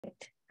All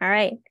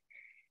right.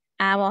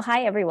 Well,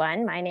 hi,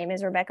 everyone. My name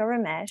is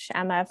Ramesh.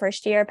 I'm a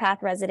first-year Path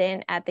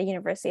resident at the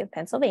University of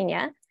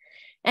Pennsylvania,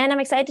 and I'm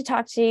excited to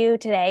talk to you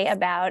today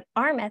about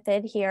our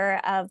method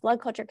here of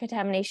blood culture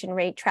contamination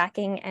rate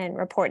tracking and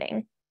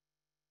reporting.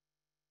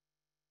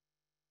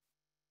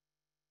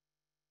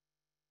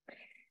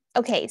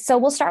 Okay, so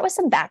we'll start with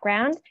some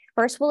background.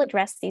 First, we'll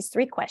address these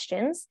three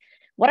questions.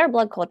 What are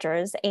blood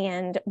cultures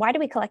and why do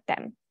we collect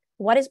them?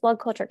 What is blood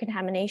culture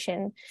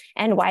contamination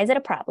and why is it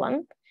a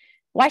problem?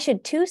 Why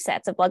should two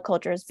sets of blood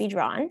cultures be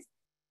drawn?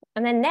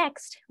 And then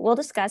next, we'll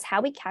discuss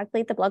how we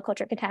calculate the blood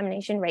culture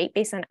contamination rate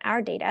based on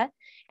our data.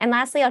 And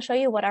lastly, I'll show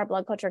you what our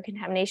blood culture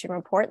contamination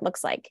report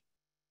looks like.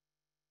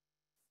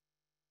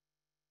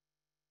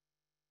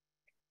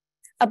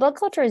 A blood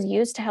culture is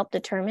used to help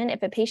determine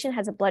if a patient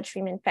has a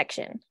bloodstream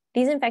infection.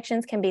 These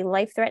infections can be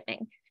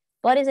life-threatening.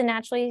 Blood is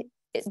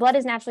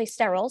naturally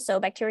sterile, so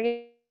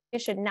bacteria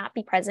should not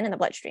be present in the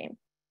bloodstream.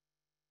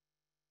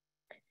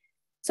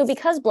 So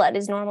because blood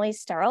is normally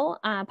sterile,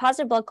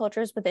 positive blood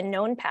cultures with a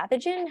known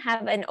pathogen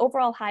have an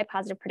overall high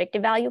positive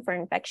predictive value for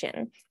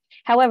infection.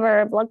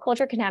 However, blood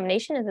culture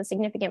contamination is a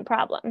significant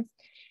problem.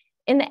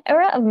 In the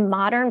era of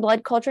modern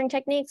blood culturing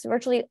techniques,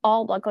 virtually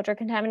all blood culture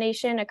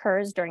contamination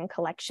occurs during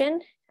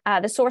collection.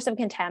 The source of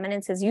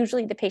contaminants is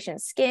usually the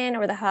patient's skin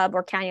or the hub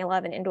or cannula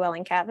of an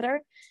indwelling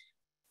catheter.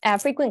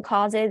 Frequent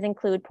causes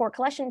include poor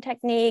collection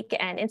technique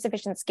and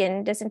insufficient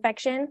skin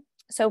disinfection.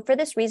 So for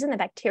this reason, the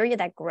bacteria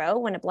that grow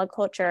when a blood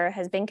culture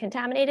has been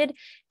contaminated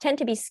tend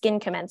to be skin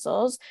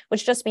commensals,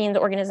 which just means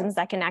organisms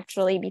that can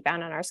actually be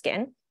found on our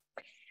skin.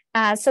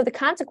 So the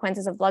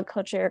consequences of blood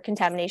culture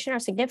contamination are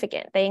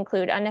significant. They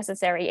include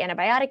unnecessary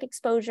antibiotic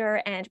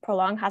exposure and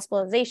prolonged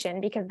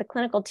hospitalization because the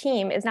clinical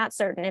team is not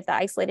certain if the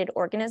isolated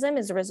organism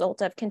is a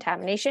result of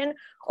contamination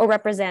or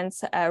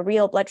represents a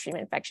real bloodstream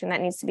infection that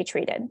needs to be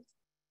treated.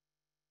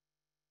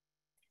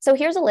 So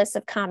here's a list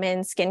of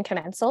common skin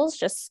commensals,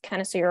 just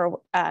kind of so you're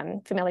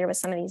familiar with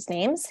some of these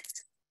names.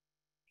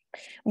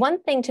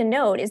 One thing to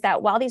note is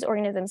that while these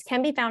organisms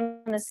can be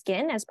found in the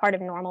skin as part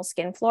of normal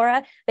skin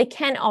flora, they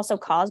can also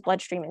cause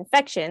bloodstream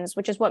infections,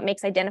 which is what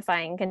makes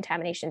identifying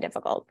contamination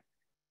difficult.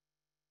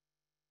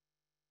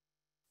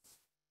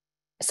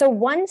 So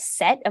one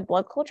set of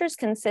blood cultures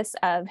consists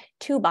of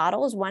two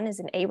bottles. One is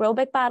an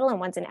aerobic bottle and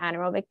one's an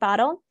anaerobic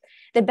bottle.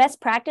 The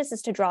best practice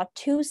is to draw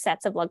two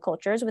sets of blood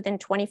cultures within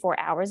 24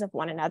 hours of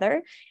one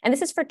another. And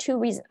this is for two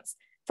reasons.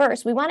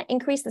 First, we want to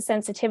increase the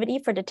sensitivity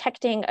for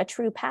detecting a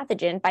true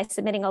pathogen by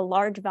submitting a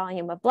large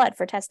volume of blood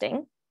for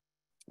testing.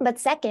 But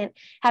second,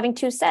 having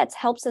two sets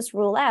helps us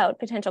rule out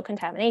potential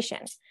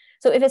contamination.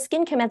 So if a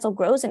skin commensal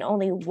grows in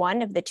only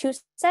one of the two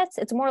sets,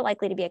 it's more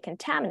likely to be a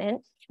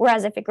contaminant,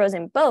 whereas if it grows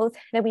in both,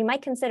 then we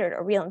might consider it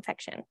a real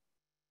infection.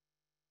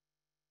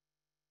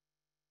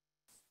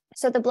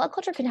 So the blood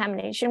culture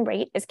contamination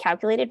rate is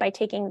calculated by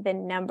taking the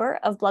number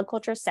of blood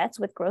culture sets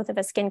with growth of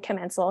a skin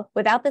commensal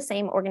without the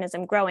same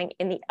organism growing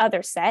in the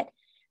other set,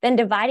 then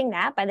dividing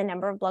that by the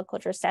number of blood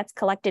culture sets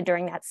collected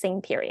during that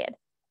same period.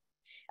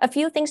 A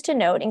few things to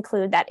note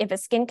include that if a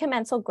skin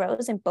commensal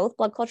grows in both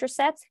blood culture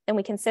sets, then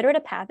we consider it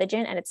a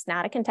pathogen and it's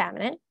not a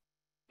contaminant.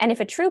 And if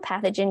a true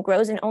pathogen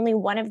grows in only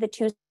one of the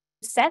two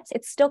sets,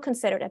 it's still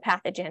considered a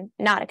pathogen,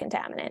 not a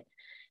contaminant.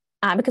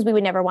 Because we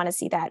would never want to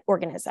see that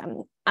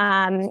organism.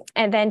 And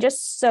then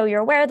just so you're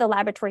aware, the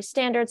laboratory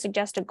standards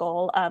suggest a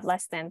goal of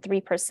less than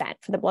 3%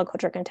 for the blood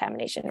culture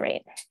contamination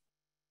rate.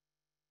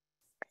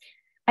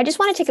 I just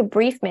want to take a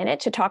brief minute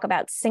to talk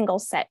about single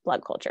set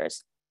blood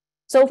cultures.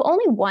 So if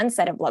only one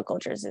set of blood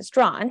cultures is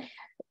drawn,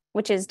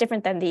 which is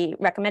different than the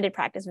recommended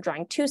practice of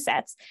drawing two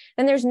sets,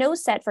 then there's no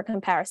set for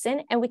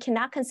comparison and we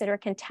cannot consider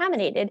it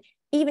contaminated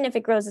even if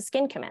it grows a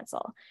skin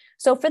commensal.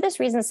 So for this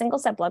reason, single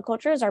set blood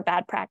cultures are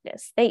bad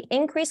practice. They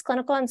increase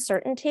clinical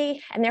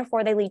uncertainty and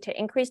therefore they lead to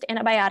increased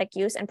antibiotic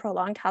use and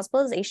prolonged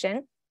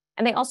hospitalization.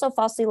 And they also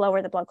falsely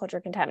lower the blood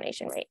culture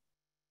contamination rate.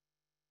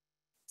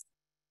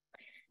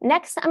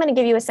 Next, I'm going to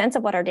give you a sense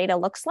of what our data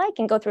looks like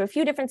and go through a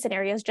few different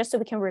scenarios just so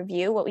we can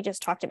review what we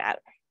just talked about.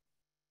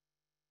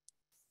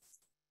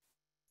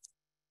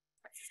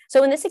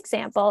 So in this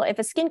example, if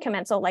a skin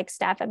commensal like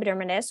staph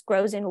epidermidis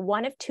grows in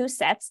one of two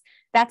sets,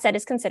 that set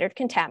is considered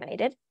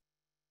contaminated.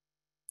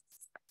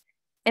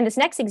 In this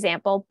next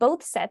example,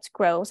 both sets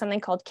grow something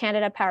called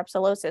Candida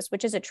parapsilosis,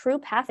 which is a true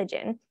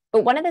pathogen,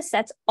 but one of the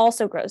sets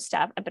also grows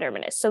staph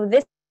epidermidis. So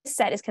this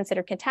set is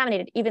considered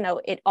contaminated, even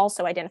though it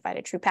also identified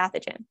a true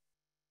pathogen.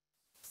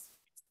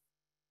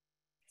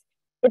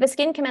 If a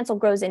skin commensal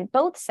grows in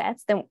both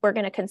sets, then we're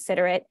going to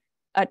consider it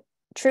a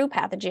true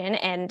pathogen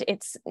and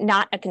it's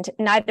not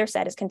neither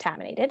set is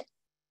contaminated.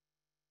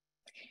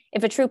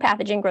 If a true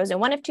pathogen grows in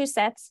one of two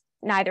sets,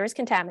 neither is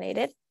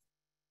contaminated.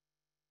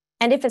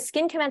 And if a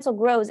skin commensal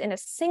grows in a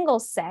single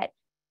set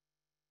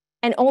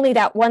and only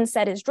that one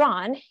set is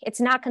drawn, it's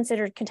not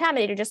considered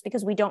contaminated just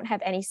because we don't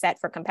have any set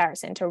for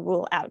comparison to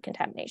rule out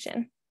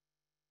contamination.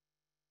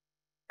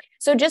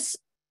 So just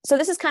So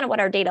this is kind of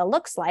what our data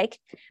looks like.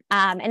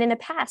 And in the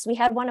past, we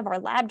had one of our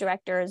lab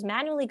directors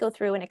manually go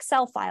through an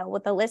Excel file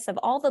with a list of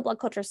all the blood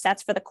culture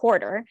sets for the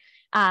quarter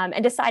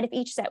and decide if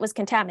each set was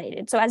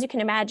contaminated. So as you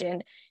can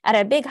imagine, at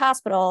a big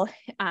hospital,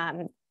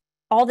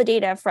 all the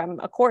data from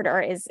a quarter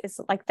is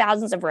like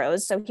thousands of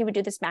rows. So he would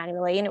do this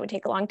manually and it would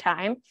take a long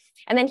time.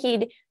 And then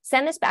he'd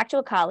send this back to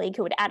a colleague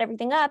who would add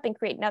everything up and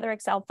create another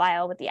Excel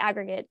file with the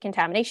aggregate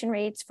contamination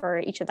rates for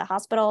each of the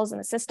hospitals in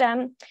the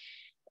system.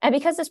 And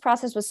because this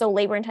process was so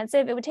labor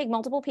intensive, it would take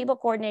multiple people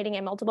coordinating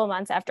in multiple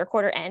months after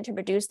quarter end to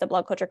produce the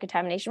blood culture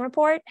contamination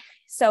report.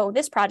 So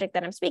this project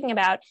that I'm speaking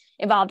about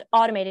involved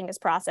automating this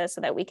process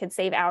so that we could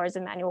save hours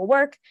of manual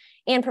work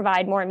and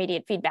provide more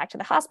immediate feedback to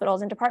the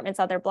hospitals and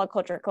departments on their blood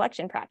culture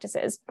collection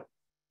practices.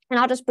 And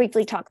I'll just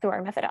briefly talk through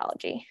our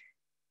methodology.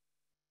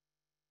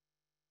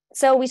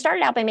 So we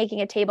started out by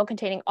making a table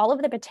containing all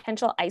of the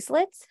potential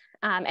isolates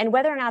and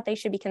whether or not they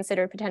should be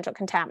considered potential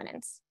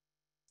contaminants.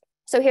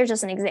 So here's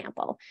just an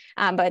example,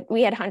 but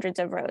we had hundreds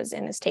of rows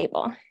in this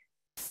table.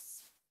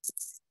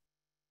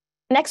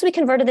 Next, we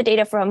converted the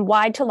data from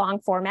wide to long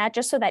format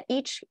just so that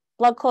each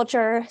blood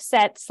culture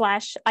set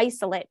 /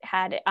 isolate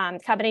had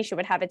combination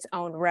would have its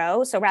own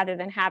row. So rather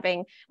than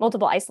having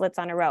multiple isolates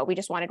on a row, we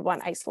just wanted one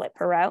isolate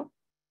per row.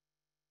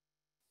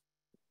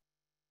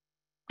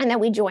 And then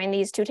we join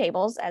these two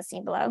tables as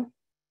seen below.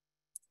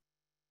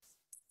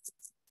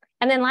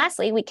 And then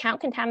lastly, we count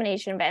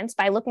contamination events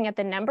by looking at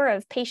the number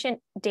of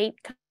patient date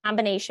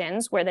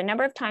combinations where the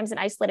number of times an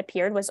isolate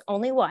appeared was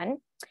only 1,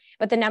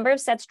 but the number of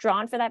sets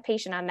drawn for that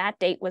patient on that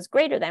date was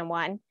greater than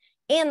 1,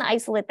 and the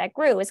isolate that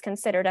grew is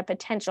considered a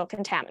potential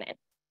contaminant.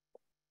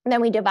 And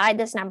then we divide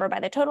this number by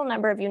the total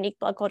number of unique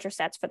blood culture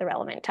sets for the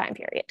relevant time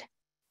period.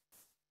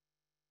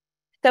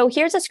 So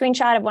here's a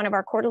screenshot of one of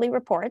our quarterly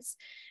reports,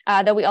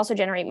 though we also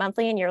generate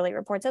monthly and yearly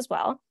reports as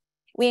well.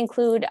 We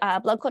include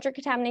blood culture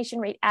contamination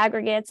rate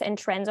aggregates and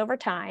trends over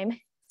time,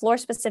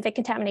 floor-specific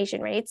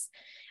contamination rates,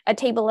 a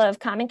table of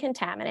common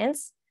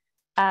contaminants,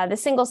 the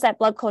single set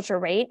blood culture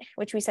rate,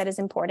 which we said is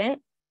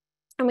important.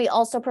 And we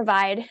also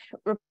provide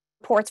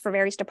reports for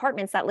various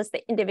departments that list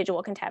the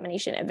individual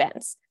contamination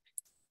events.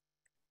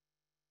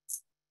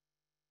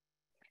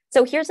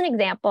 So here's an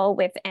example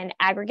with an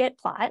aggregate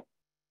plot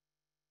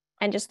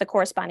and just the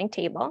corresponding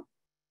table.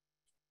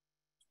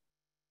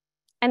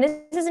 And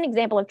this is an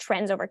example of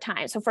trends over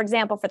time. So for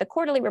example, for the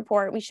quarterly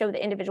report, we show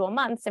the individual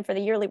months, and for the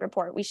yearly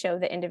report, we show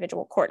the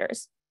individual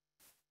quarters.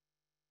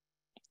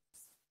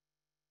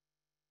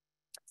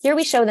 Here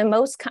we show the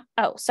most,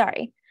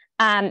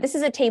 this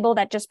is a table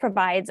that just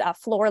provides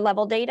floor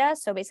level data.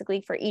 So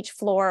basically for each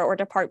floor or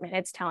department,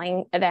 it's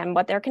telling them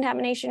what their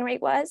contamination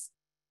rate was.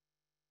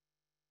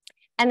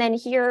 And then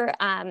here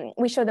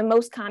we show the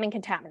most common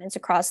contaminants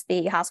across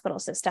the hospital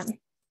system.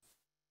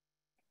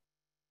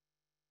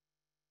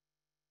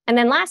 And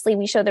then lastly,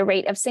 we show the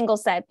rate of single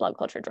set blood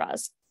culture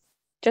draws,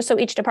 just so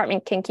each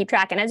department can keep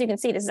track. And as you can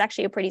see, this is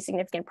actually a pretty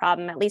significant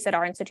problem, at least at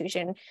our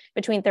institution,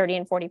 between 30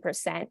 and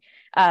 40%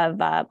 of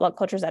blood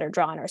cultures that are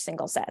drawn are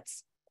single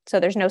sets. So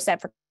there's no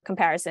set for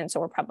comparison. So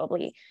we're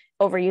probably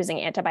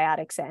overusing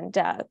antibiotics and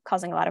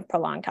causing a lot of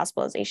prolonged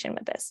hospitalization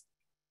with this.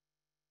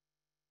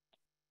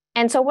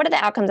 And so what are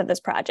the outcomes of this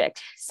project?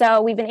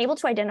 So we've been able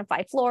to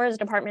identify floors,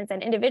 departments,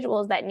 and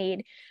individuals that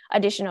need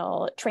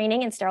additional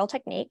training in sterile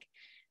technique.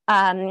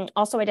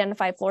 Also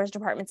identify floors,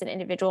 departments, and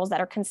individuals that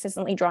are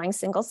consistently drawing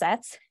single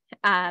sets.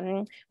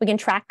 We can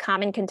track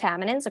common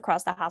contaminants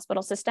across the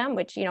hospital system,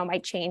 which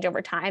might change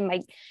over time,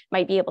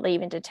 might be able to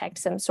even detect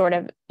some sort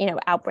of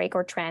outbreak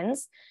or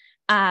trends.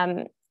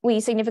 We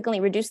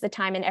significantly reduce the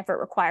time and effort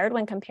required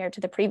when compared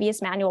to the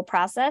previous manual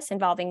process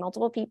involving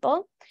multiple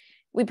people.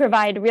 We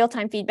provide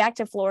real-time feedback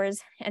to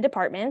floors and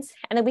departments,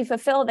 and then we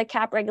fulfill the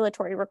CAP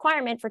regulatory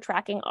requirement for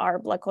tracking our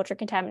blood culture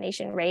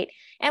contamination rate,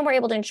 and we're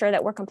able to ensure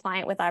that we're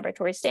compliant with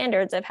laboratory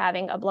standards of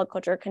having a blood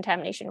culture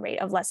contamination rate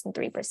of less than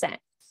 3%.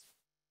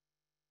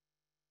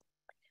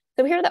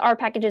 So here are the R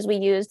packages we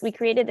used. We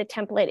created the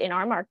template in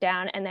our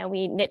markdown, and then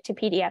we knit to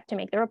PDF to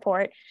make the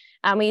report.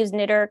 We use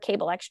Knitter,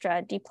 Cable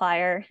Extra,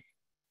 dplyr.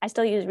 I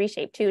still use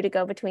Reshape2 to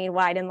go between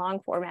wide and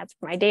long formats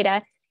for my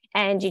data,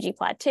 and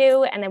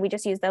ggplot2, and then we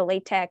just use the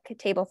LaTeX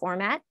table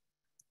format.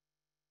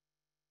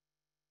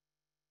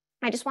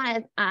 I just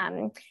want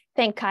to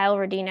thank Kyle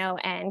Rodino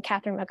and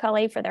Catherine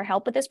McCulley for their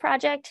help with this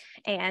project.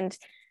 And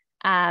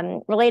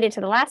related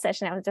to the last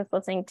session I was just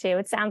listening to,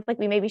 it sounds like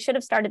we maybe should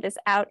have started this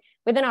out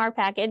with an R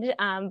package,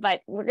 but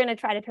we're going to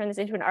try to turn this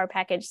into an R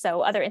package so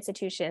other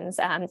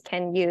institutions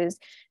can use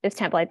this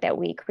template that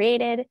we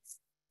created.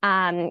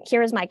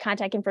 Here is my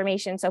contact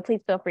information, so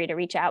please feel free to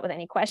reach out with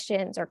any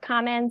questions or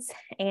comments.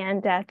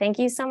 And thank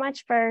you so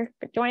much for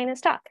joining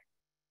this talk.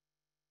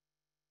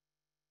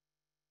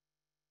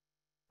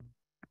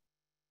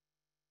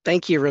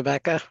 Thank you,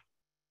 Rebecca.